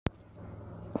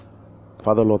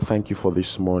Father, Lord, thank you for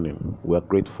this morning. We are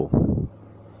grateful.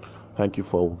 Thank you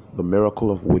for the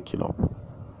miracle of waking up.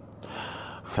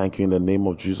 Thank you in the name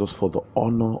of Jesus for the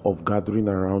honor of gathering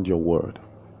around your word.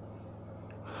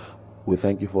 We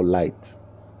thank you for light.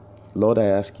 Lord, I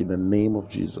ask in the name of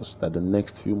Jesus that the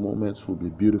next few moments will be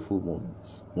beautiful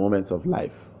moments, moments of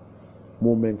life,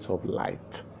 moments of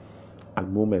light,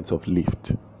 and moments of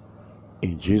lift.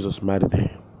 In Jesus' mighty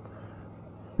name,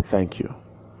 thank you.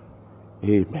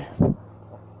 Amen.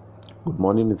 Good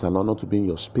morning. It's an honor to be in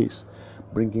your space,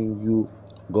 bringing you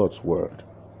God's word.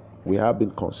 We have been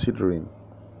considering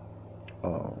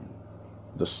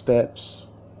the steps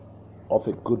of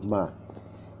a good man.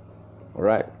 All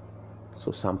right.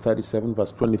 So Psalm 37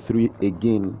 verse 23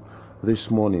 again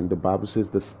this morning, the Bible says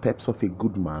the steps of a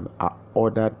good man are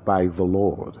ordered by the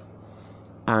Lord,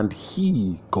 and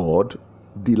he, God,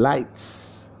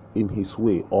 delights in his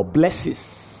way or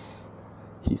blesses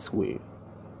his way.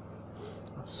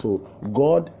 So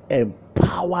God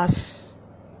empowers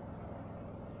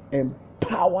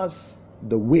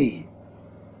the way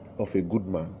of a good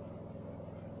man.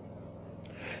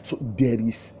 So there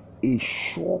is a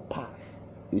sure path.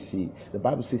 You see, the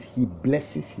Bible says he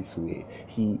blesses his way.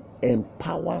 He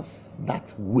empowers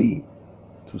that way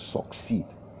to succeed.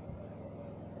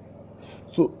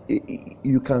 So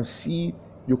you can see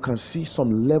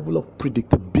some level of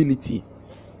predictability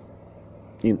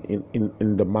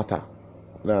in the matter.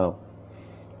 Now,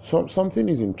 something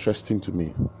is interesting to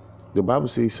me. The Bible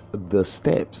says the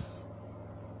steps.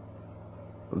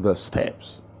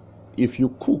 If you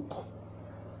cook,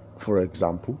 for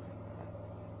example,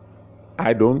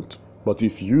 I don't, but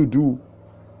if you do,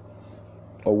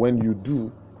 or when you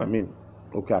do,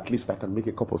 okay, at least I can make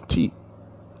a cup of tea.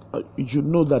 You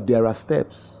know that there are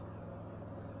steps.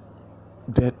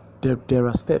 There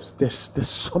are steps. There's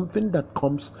something that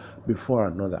comes before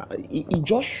another. It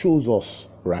just shows us,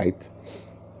 right?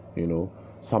 You know,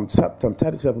 Psalm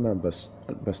 37 and verse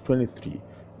 23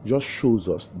 just shows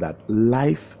us that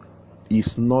life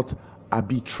is not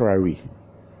arbitrary.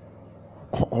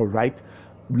 All right,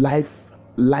 life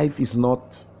is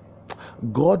not.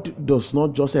 God does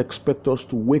not just expect us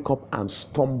to wake up and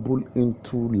stumble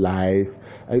into life.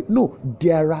 No,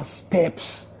 there are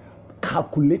steps,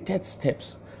 calculated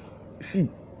steps. See,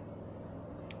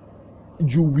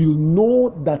 you will know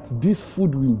that this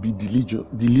food will be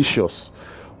delicious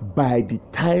by the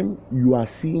time you are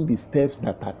seeing the steps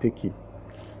that are taken.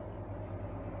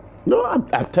 No, I'm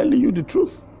telling you the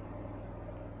truth.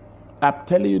 I'm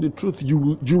telling you the truth. You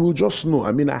will just know.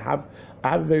 I have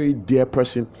a very dear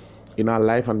person in our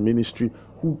life and ministry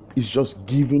who is just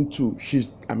given to.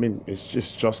 It's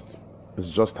just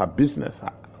her business.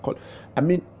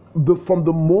 From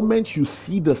the moment you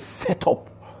see the setup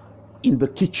in the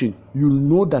kitchen, you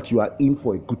know that you are in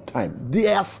for a good time.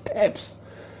 There are steps,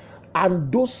 and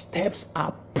those steps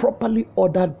are properly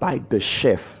ordered by the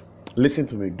chef. Listen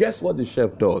to me. Guess what the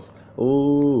chef does?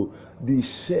 Oh, the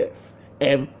chef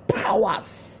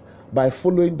empowers by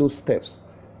following those steps.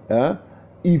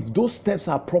 If those steps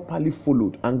are properly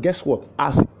followed, and guess what?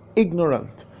 As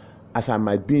ignorant as I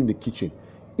might be in the kitchen,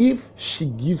 if she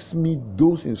gives me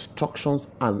those instructions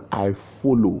and I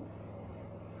follow,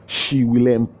 she will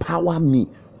empower me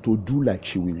to do like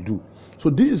she will do. So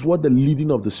this is what the leading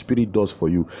of the Spirit does for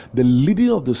you. The leading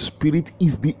of the Spirit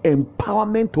is the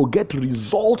empowerment to get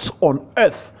results on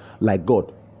earth like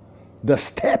God. The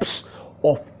steps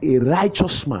of a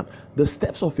righteous man, the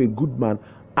steps of a good man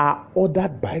are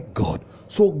ordered by God.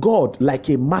 So God, like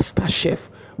a master chef,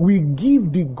 will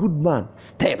give the good man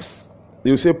steps.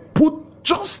 They will say, put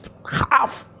just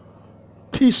half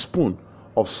teaspoon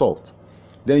of salt.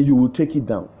 Then you will take it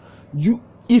down.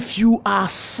 If you are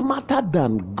smarter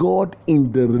than God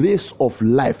in the race of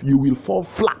life, you will fall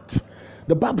flat.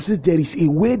 The Bible says there is a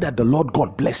way that the Lord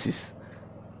God blesses.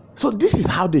 So this is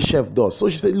how the chef does. So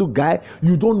she said, look, guy,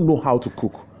 you don't know how to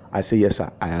cook. I say, yes,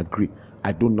 sir, I agree.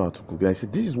 I don't know how to cook. And I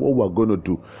said, this is what we're going to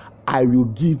do. I will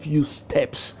give you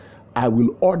steps. I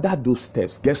will order those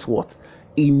steps. Guess what?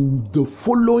 In the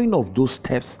following of those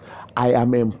steps, I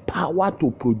am empowered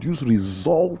to produce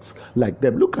results like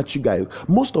them. Look at you guys.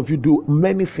 Most of you do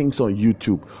many things on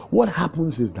YouTube. What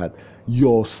happens is that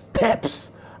your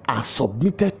steps are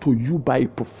submitted to you by a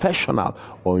professional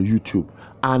on YouTube,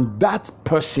 and that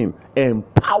person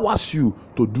empowers you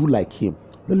to do like him.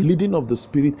 The leading of the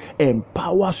Spirit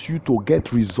empowers you to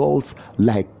get results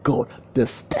like God. The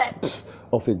steps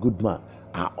of a good man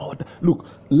are ordered. Look,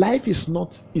 life is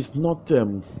not it's not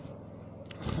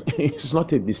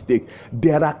a mistake.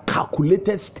 There are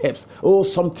calculated steps.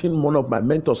 Something one of my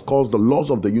mentors calls the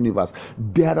laws of the universe.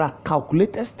 There are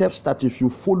calculated steps that if you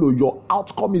follow, your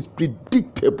outcome is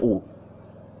predictable.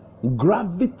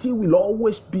 Gravity will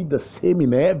always be the same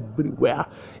in everywhere.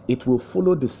 It will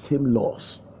follow the same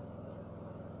laws.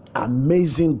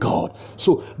 Amazing God.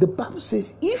 So the Bible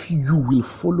says, if you will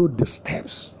follow the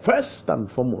steps, first and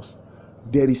foremost,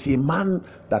 there is a man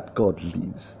that God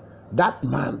leads. That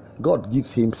man, God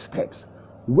gives him steps.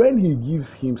 When he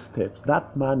gives him steps,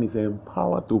 that man is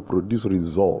empowered to produce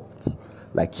results.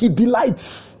 Like he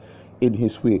delights in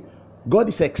his way. God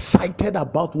is excited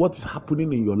about what is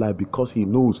happening in your life because he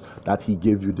knows that he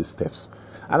gave you the steps.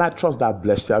 And I trust that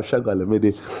blessed you. I've shared God made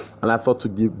it, and I thought to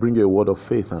bring a word of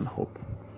faith and hope.